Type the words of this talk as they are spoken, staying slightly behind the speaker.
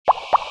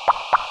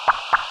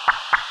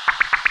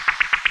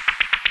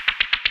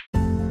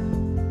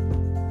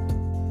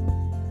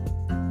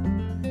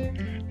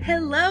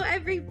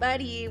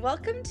everybody.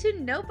 Welcome to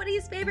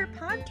nobody's favorite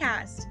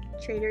podcast,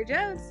 Trader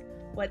Joe's.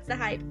 What's the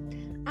hype?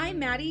 I'm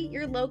Maddie,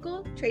 your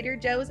local Trader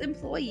Joe's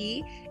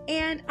employee,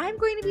 and I'm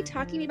going to be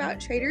talking about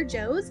Trader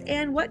Joe's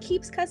and what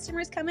keeps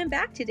customers coming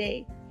back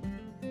today.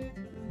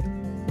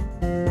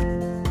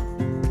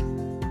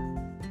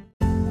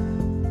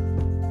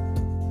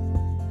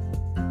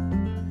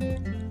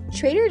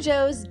 Trader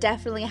Joe's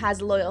definitely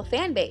has a loyal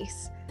fan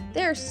base.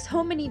 There are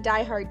so many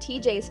diehard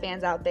TJ's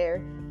fans out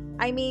there.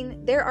 I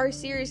mean, there are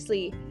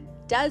seriously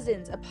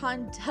dozens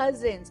upon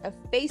dozens of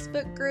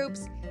Facebook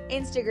groups,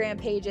 Instagram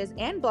pages,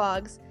 and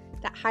blogs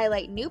that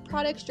highlight new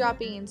products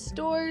dropping in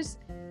stores,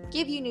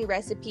 give you new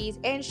recipes,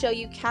 and show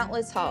you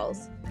countless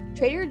hauls.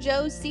 Trader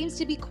Joe's seems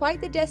to be quite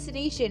the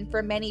destination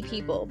for many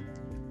people.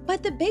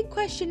 But the big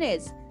question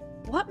is,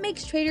 what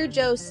makes Trader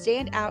Joe's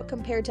stand out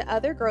compared to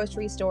other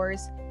grocery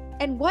stores,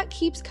 and what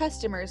keeps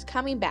customers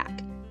coming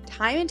back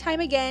time and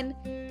time again,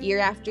 year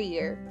after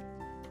year?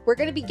 We're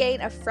going to be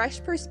getting a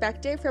fresh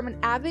perspective from an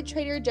avid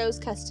Trader Joe's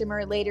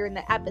customer later in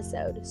the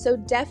episode, so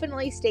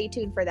definitely stay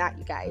tuned for that,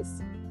 you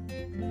guys.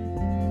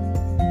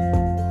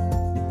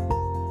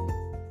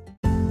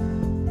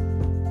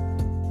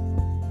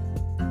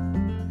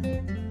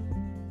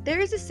 There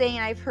is a saying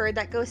I've heard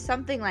that goes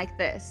something like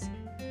this: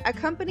 a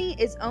company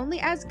is only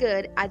as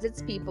good as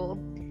its people.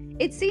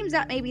 It seems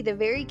that may be the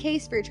very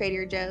case for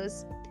Trader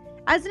Joe's.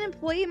 As an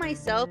employee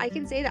myself, I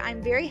can say that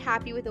I'm very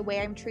happy with the way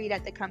I'm treated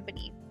at the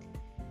company.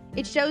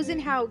 It shows in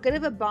how good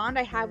of a bond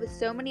I have with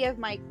so many of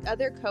my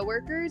other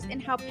coworkers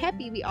and how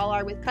peppy we all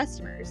are with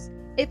customers,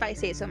 if I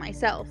say so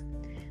myself.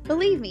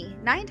 Believe me,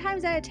 9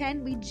 times out of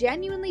 10, we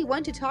genuinely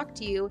want to talk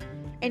to you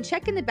and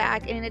check in the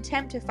back in an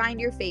attempt to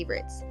find your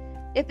favorites.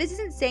 If this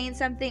isn't saying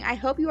something, I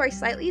hope you are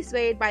slightly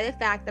swayed by the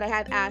fact that I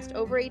have asked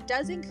over a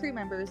dozen crew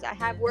members I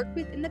have worked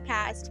with in the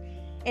past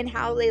and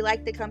how they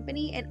like the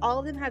company, and all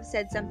of them have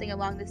said something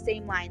along the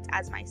same lines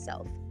as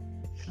myself.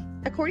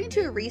 According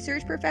to a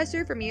research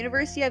professor from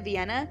University of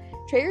Vienna,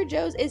 Trader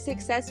Joe's is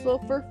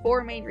successful for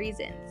 4 main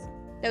reasons.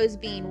 Those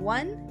being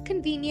 1,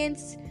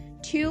 convenience,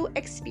 2,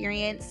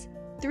 experience,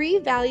 3,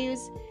 values,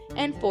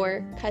 and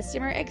 4,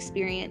 customer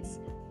experience.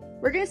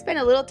 We're going to spend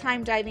a little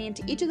time diving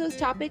into each of those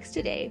topics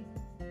today.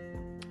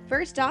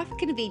 First off,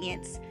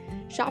 convenience.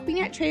 Shopping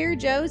at Trader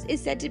Joe's is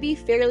said to be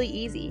fairly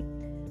easy.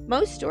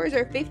 Most stores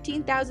are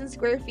 15,000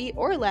 square feet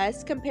or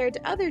less compared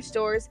to other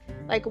stores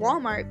like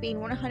Walmart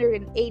being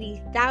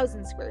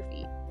 180,000 square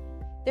feet.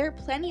 There are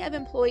plenty of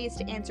employees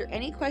to answer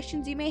any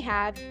questions you may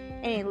have,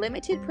 and a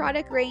limited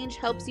product range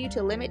helps you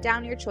to limit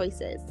down your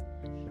choices.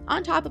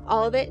 On top of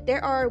all of it,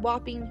 there are a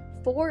whopping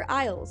 4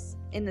 aisles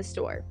in the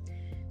store.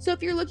 So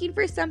if you're looking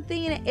for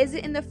something and it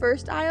isn't in the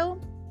first aisle,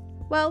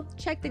 well,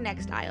 check the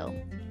next aisle.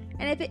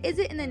 And if it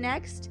isn't in the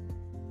next,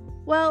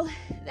 well,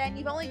 then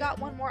you've only got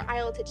 1 more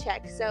aisle to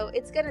check, so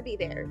it's gonna be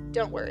there,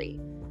 don't worry.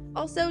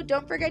 Also,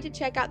 don't forget to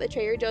check out the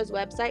Trader Joe's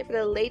website for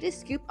the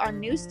latest scoop on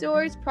new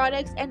stores,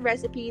 products, and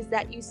recipes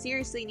that you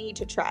seriously need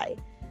to try.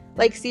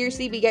 Like,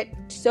 seriously, we get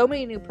so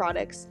many new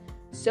products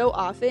so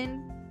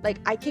often, like,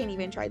 I can't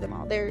even try them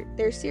all.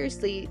 They're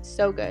seriously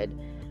so good.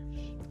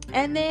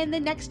 And then the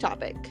next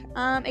topic,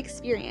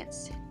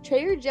 experience.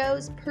 Trader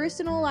Joe's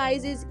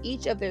personalizes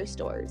each of their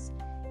stores.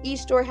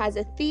 Each store has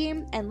a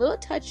theme and little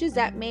touches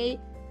that may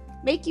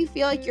make you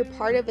feel like you're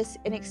part of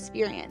an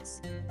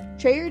experience.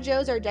 Trader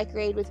Joe's are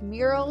decorated with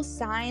murals,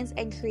 signs,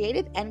 and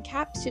creative end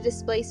caps to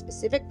display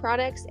specific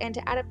products and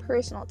to add a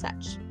personal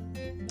touch.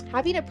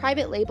 Having a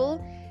private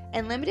label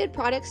and limited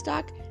product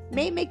stock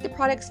may make the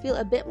products feel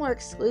a bit more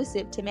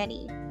exclusive to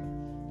many.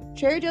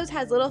 Trader Joe's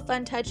has little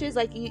fun touches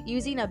like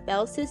using a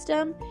bell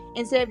system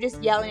instead of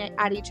just yelling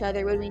at each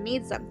other when we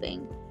need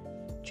something.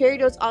 Trader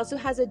Joe's also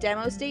has a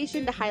demo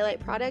station to highlight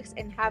products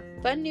and have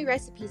fun new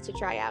recipes to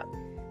try out.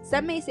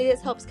 Some may say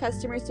this helps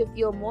customers to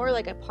feel more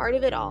like a part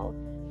of it all.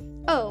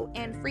 Oh,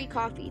 and free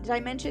coffee. Did I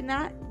mention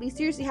that? We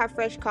seriously have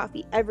fresh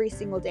coffee every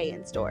single day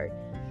in store.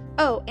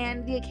 Oh,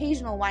 and the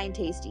occasional wine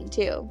tasting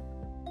too.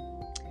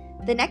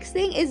 The next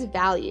thing is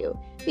value.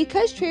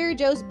 Because Trader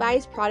Joe's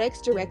buys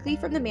products directly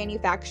from the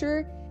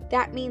manufacturer,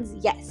 that means,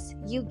 yes,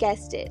 you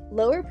guessed it,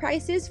 lower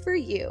prices for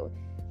you.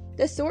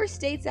 The source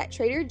states that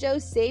Trader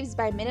Joe's saves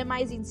by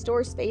minimizing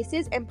store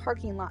spaces and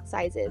parking lot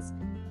sizes.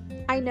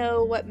 I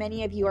know what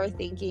many of you are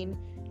thinking.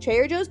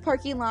 Trader Joe's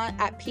parking lot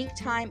at peak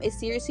time is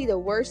seriously the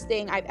worst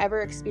thing I've ever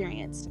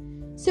experienced.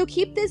 So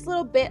keep this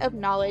little bit of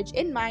knowledge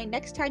in mind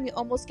next time you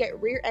almost get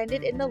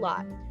rear-ended in the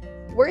lot.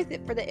 Worth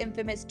it for the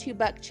infamous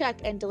 $2 chuck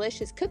and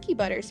delicious cookie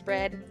butter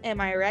spread, am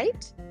I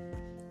right?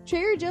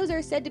 Trader Joe's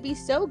are said to be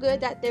so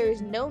good that there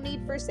is no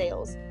need for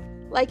sales.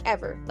 Like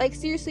ever. Like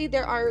seriously,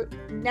 there are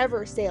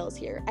never sales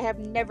here. I have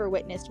never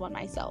witnessed one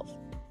myself.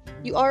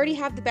 You already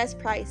have the best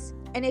price,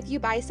 and if you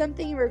buy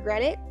something and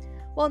regret it,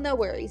 well, no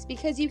worries,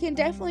 because you can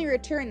definitely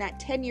return that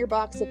 10-year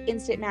box of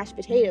instant mashed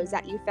potatoes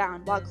that you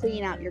found while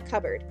cleaning out your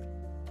cupboard.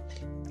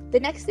 The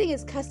next thing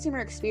is customer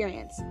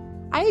experience.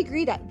 I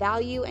agree that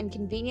value and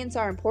convenience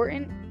are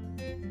important,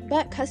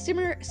 but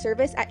customer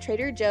service at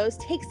Trader Joe's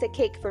takes the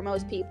cake for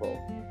most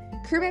people.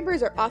 Crew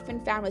members are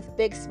often found with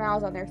big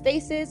smiles on their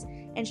faces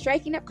and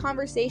striking up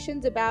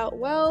conversations about,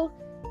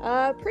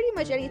 pretty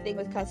much anything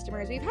with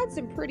customers. We've had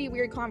some pretty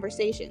weird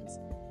conversations.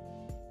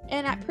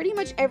 And at pretty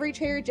much every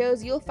Trader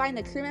Joe's, you'll find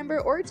the crew member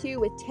or two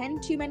with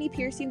 10 too many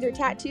piercings or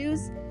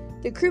tattoos,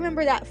 the crew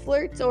member that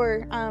flirts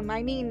or,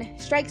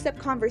 strikes up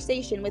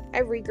conversation with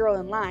every girl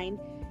in line,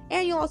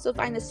 and you'll also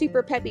find the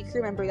super peppy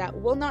crew member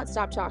that will not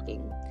stop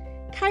talking.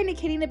 Kinda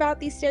kidding about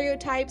these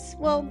stereotypes?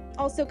 Well,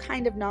 also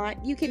kind of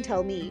not. You can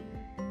tell me.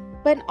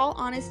 But in all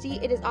honesty,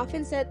 it is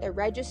often said the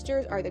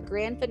registers are the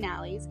grand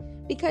finales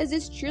because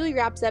this truly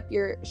wraps up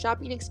your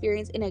shopping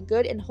experience in a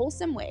good and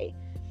wholesome way.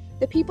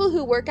 The people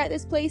who work at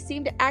this place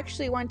seem to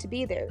actually want to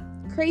be there.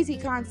 Crazy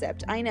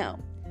concept, I know.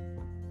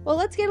 Well,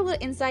 let's get a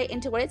little insight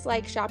into what it's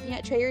like shopping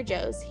at Trader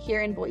Joe's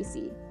here in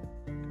Boise.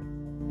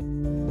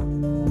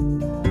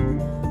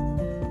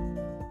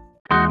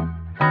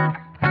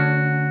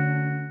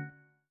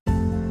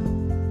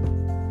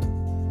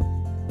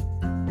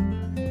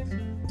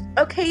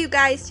 Okay, you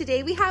guys,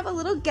 today we have a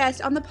little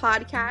guest on the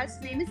podcast.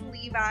 His name is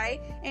Levi,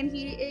 and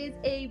he is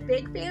a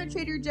big fan of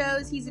Trader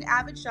Joe's. He's an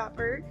avid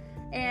shopper.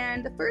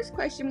 And the first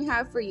question we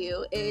have for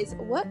you is,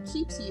 what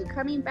keeps you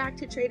coming back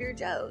to Trader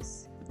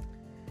Joe's?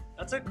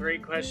 That's a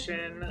great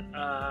question.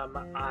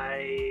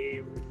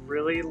 I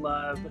really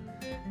love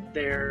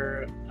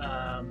their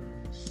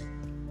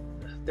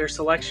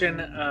selection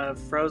of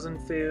frozen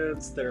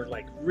foods. They're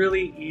like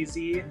really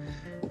easy.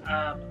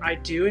 I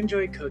do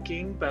enjoy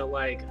cooking, but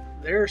like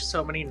there are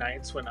so many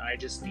nights when I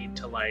just need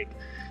to like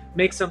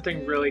make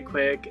something really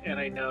quick, and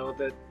I know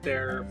that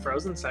their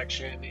frozen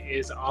section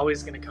is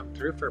always going to come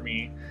through for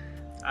me,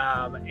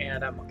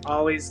 and I'm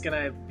always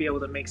going to be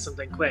able to make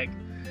something quick.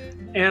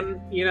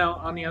 And you know,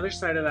 on the other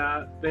side of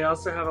that, they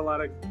also have a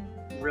lot of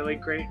really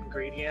great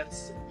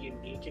ingredients,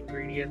 unique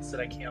ingredients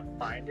that I can't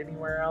find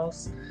anywhere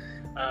else,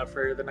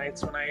 for the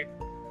nights when I,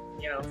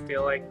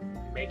 feel like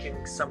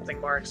making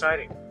something more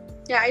exciting.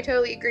 Yeah, I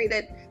totally agree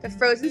that the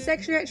frozen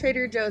section at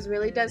Trader Joe's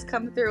really does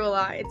come through a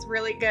lot. It's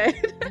really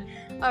good.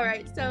 All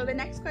right, so the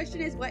next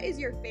question is, what is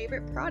your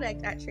favorite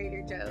product at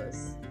Trader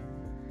Joe's?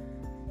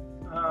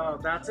 Oh,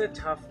 that's a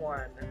tough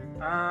one.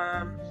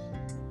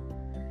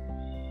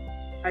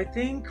 I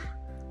think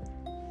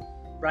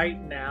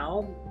right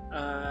now,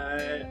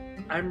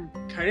 I'm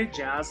kind of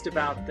jazzed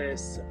about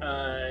this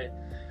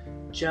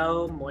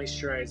gel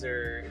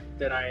moisturizer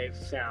that I've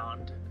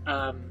found.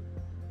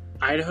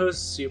 Idaho's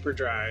super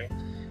dry,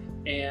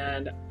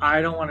 and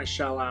I don't want to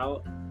shell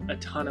out a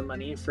ton of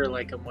money for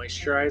like a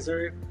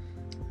moisturizer.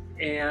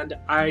 And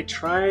I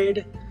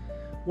tried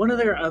one of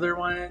their other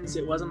ones.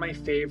 It wasn't my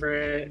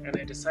favorite, and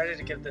I decided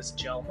to get this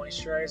gel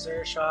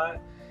moisturizer shot.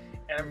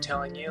 And I'm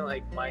telling you,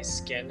 like, my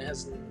skin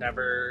has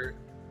never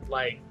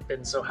like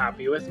been so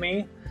happy with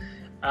me.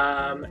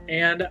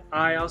 And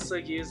I also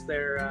use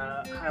their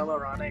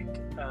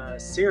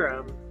hyaluronic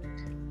serum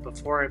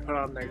before I put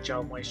on their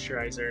gel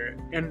moisturizer,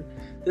 and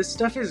this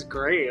stuff is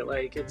great.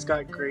 Like, it's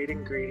got great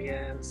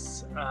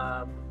ingredients.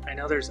 I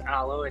know there's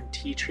aloe and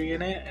tea tree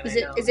in it. And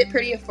is it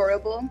pretty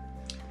affordable?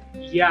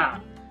 Yeah.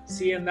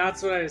 See, and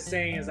that's what I was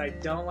saying, is I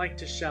don't like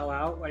to shell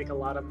out like a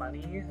lot of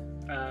money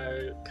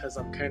because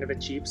I'm kind of a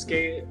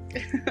cheapskate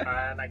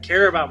and I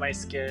care about my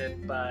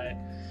skin, but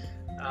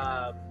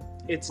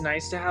it's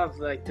nice to have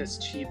like this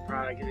cheap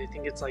product. I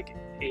think it's like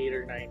 $8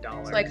 or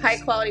 $9. So like high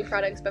quality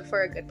products, but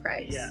for a good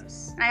price.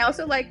 Yes. And I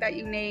also like that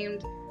you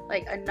named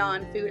like a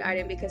non-food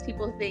item, because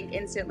people think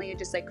instantly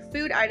just like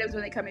food items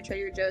when they come to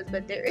Trader Joe's,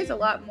 but there is a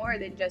lot more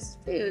than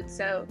just food.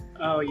 So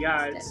oh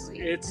yeah,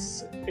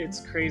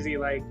 it's crazy.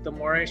 Like, the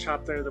more I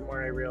shop there, the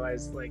more I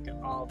realize like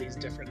all these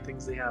different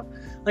things they have.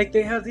 Like,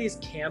 they have these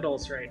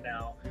candles right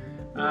now.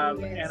 Yes.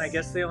 And I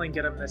guess they only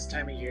get them this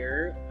time of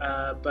year,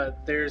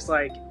 but there's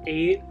like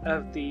 8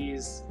 of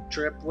these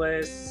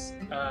dripless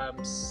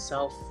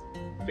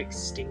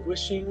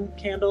self-extinguishing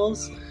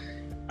candles.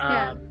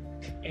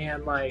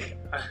 And like,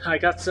 I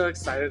got so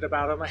excited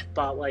about them, I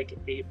bought like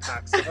 8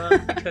 packs of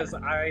them because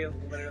I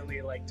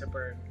literally like to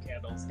burn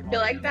candles. I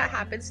feel like that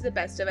happens to the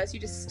best of us. You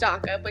just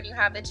stock up when you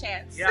have the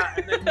chance. Yeah,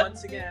 and then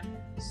once again,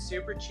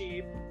 super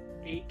cheap,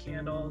 8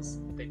 candles.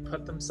 They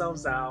put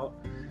themselves out.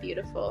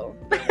 Beautiful.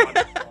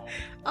 Wonderful.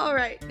 All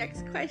right,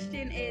 next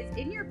question is,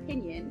 in your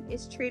opinion,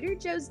 is Trader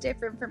Joe's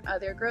different from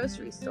other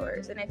grocery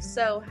stores? And if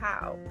so,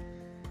 how?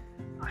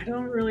 I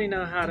don't really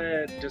know how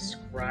to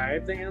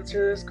describe the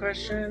answer to this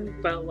question,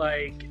 but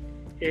like,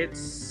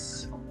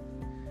 it's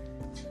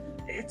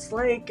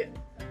like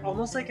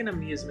almost like an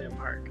amusement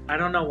park. I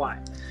don't know why.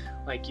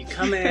 Like, you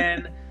come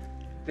in,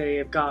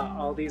 they've got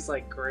all these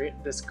like great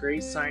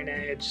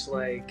signage,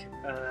 like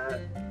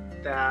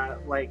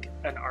that like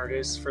an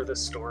artist for the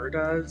store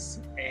does,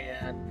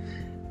 and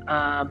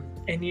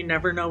you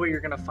never know what you're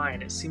gonna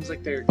find. It seems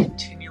like they're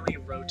continually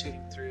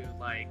rotating through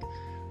like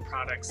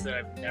products that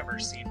I've never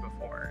seen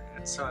before,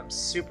 and so I'm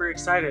super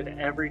excited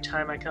every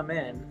time I come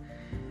in.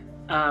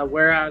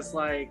 Whereas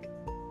like,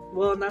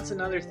 well, and that's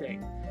another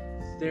thing,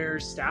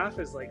 their staff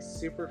is like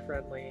super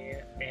friendly,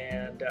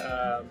 and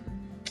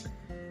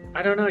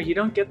I don't know, you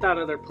don't get that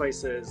other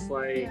places.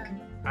 Like,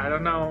 I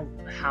don't know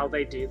how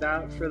they do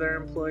that for their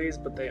employees,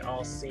 but they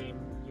all seem,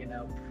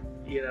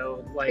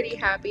 like Pretty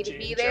happy to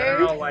be in there.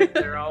 general, like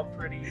they're all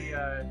pretty,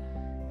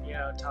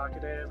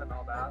 talkative and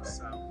all that.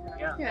 So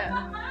yeah.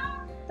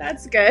 Yeah,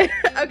 that's good.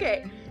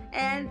 Okay,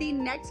 and the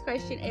next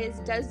question is,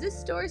 does the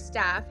store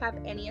staff have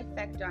any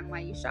effect on why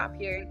you shop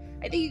here?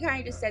 And I think you kind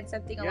of just said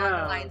something along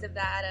the lines of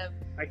that.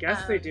 I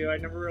guess they do. I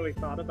never really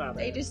thought about it.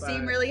 They just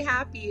seem really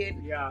happy,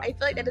 and yeah. I feel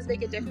like that does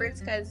make a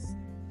difference, because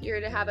if you're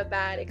to have a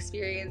bad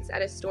experience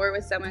at a store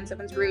with someone's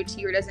rude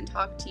to you or doesn't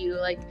talk to you,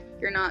 like,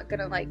 you're not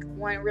gonna like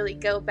want to really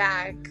go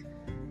back.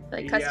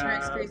 Like, customer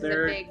experience is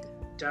a big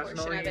portion of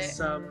definitely it.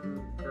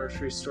 some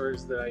grocery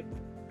stores that I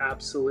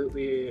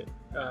absolutely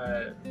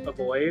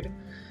avoid,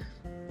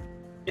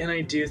 and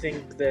I do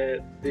think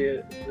that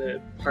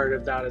the part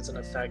of that is an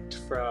effect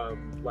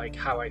from like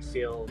how I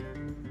feel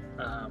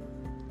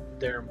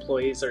their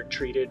employees are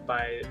treated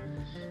by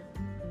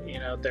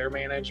their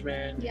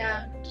management.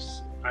 Yeah. And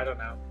I don't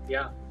know.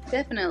 Yeah.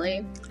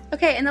 Definitely.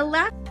 Okay, and the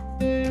last.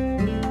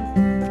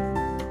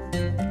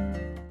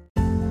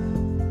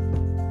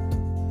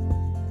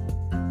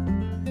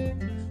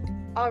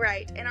 All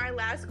right, and our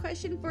last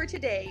question for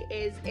today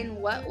is, in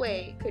what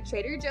way could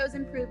Trader Joe's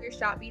improve your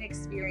shopping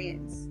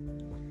experience?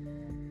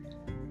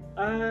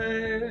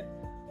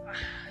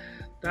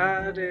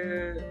 That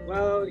is,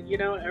 well,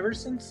 ever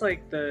since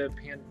like the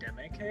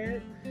pandemic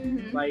hit,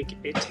 like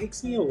it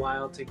takes me a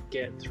while to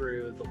get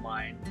through the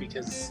line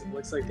because it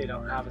looks like they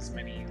don't have as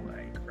many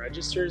like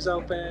registers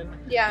open.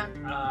 Yeah.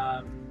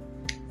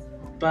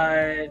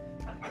 But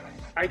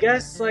I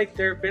guess like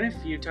there have been a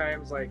few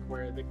times like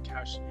where the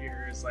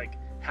cashier is like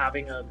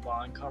having a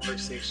long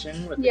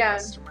conversation with the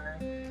customer,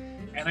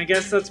 and I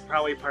guess that's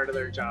probably part of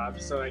their job,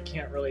 so I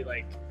can't really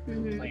like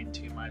complain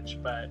too much.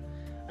 But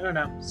I don't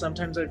know,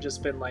 sometimes I've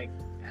just been like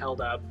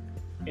held up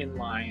in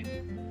line,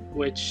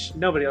 which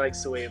nobody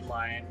likes to wait in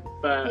line,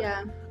 but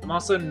I'm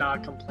also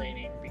not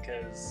complaining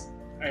because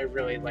I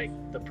really like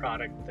the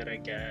product that I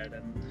get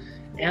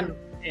and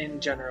in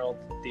general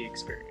the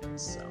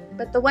experience. So.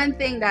 But the one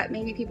thing that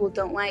maybe people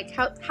don't like,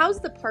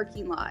 how's the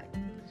parking lot?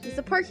 Is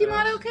the parking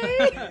lot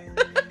okay?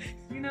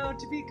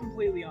 To be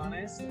completely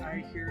honest,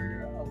 I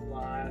hear a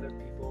lot of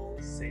people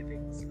say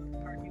things about the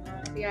parking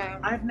lot. Yeah.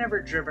 I've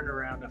never driven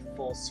around a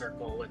full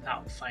circle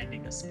without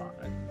finding a spot.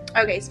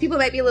 Okay, so people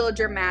might be a little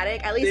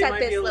dramatic, at least at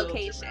this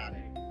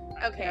location.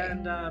 Okay.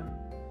 And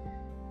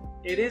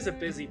it is a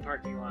busy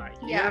parking lot.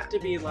 You have to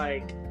be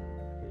like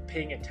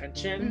paying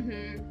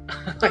attention.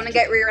 Don't want to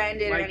get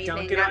rear-ended or anything.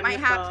 Don't get that on might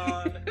your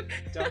happen. phone.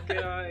 Don't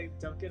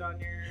get on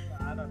your,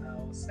 I don't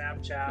know,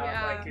 Snapchat.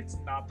 Yeah. Like, it's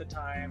not the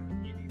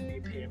time. You need to be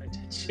paying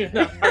attention in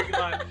that parking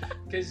lot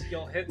because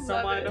you'll hit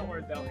someone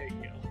or they'll hit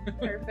you.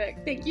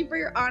 Perfect. Thank you for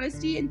your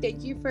honesty, and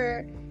thank you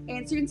for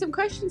answering some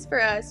questions for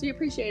us. We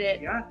appreciate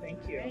it. Yeah,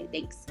 thank you. All right,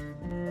 thanks.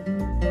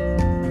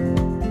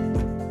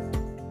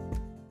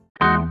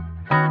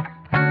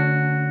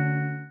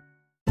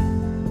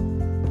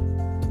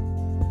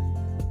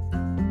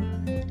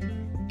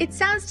 It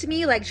sounds to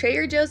me like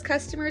Trader Joe's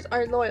customers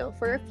are loyal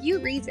for a few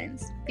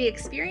reasons: the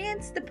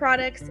experience, the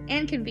products,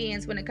 and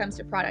convenience when it comes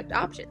to product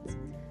options.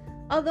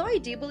 Although I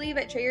do believe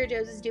that Trader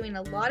Joe's is doing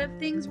a lot of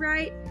things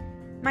right,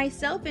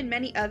 myself and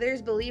many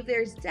others believe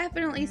there's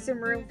definitely some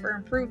room for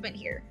improvement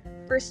here.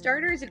 For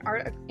starters, an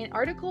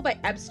article by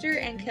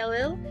Ebster and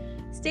Khalil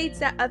states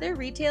that other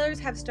retailers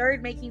have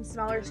started making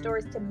smaller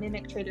stores to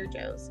mimic Trader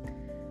Joe's.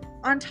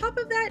 On top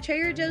of that,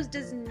 Trader Joe's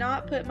does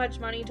not put much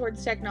money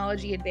towards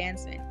technology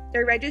advancement.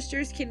 Their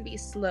registers can be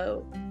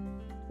slow,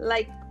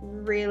 like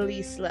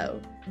really slow.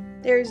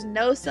 There's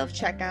no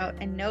self-checkout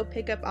and no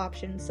pickup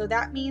options, so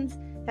that means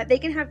that they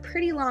can have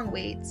pretty long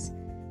waits.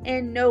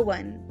 And no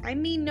one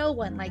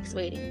likes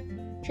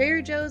waiting.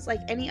 Trader Joe's, like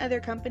any other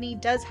company,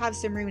 does have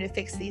some room to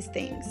fix these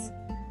things.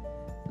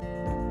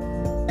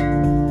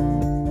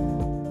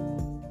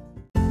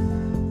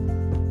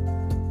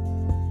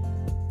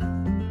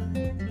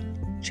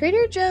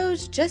 Trader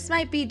Joe's just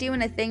might be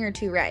doing a thing or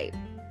two right.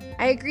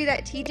 I agree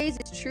that TJ's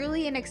is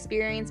truly an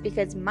experience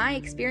because my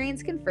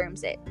experience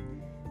confirms it.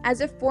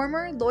 As a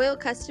former loyal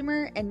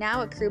customer and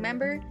now a crew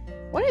member,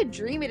 what a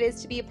dream it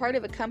is to be a part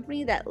of a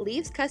company that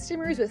leaves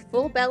customers with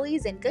full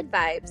bellies and good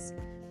vibes.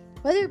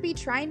 Whether it be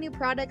trying new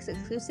products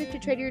exclusive to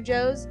Trader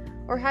Joe's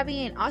or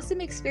having an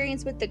awesome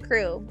experience with the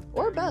crew,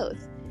 or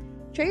both,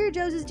 Trader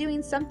Joe's is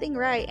doing something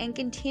right and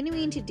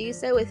continuing to do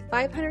so with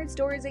 500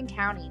 stores and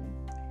counting.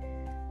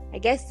 I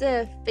guess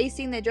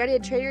facing the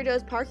dreaded Trader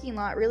Joe's parking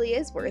lot really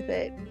is worth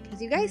it,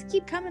 because you guys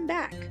keep coming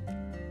back.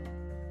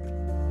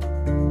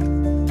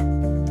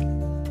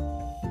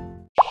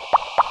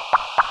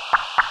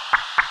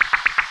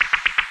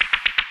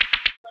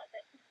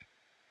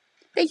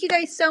 Thank you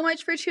guys so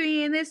much for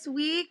tuning in this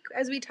week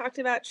as we talked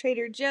about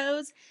Trader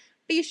Joe's.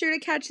 Be sure to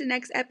catch the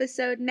next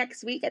episode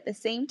next week at the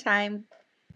same time.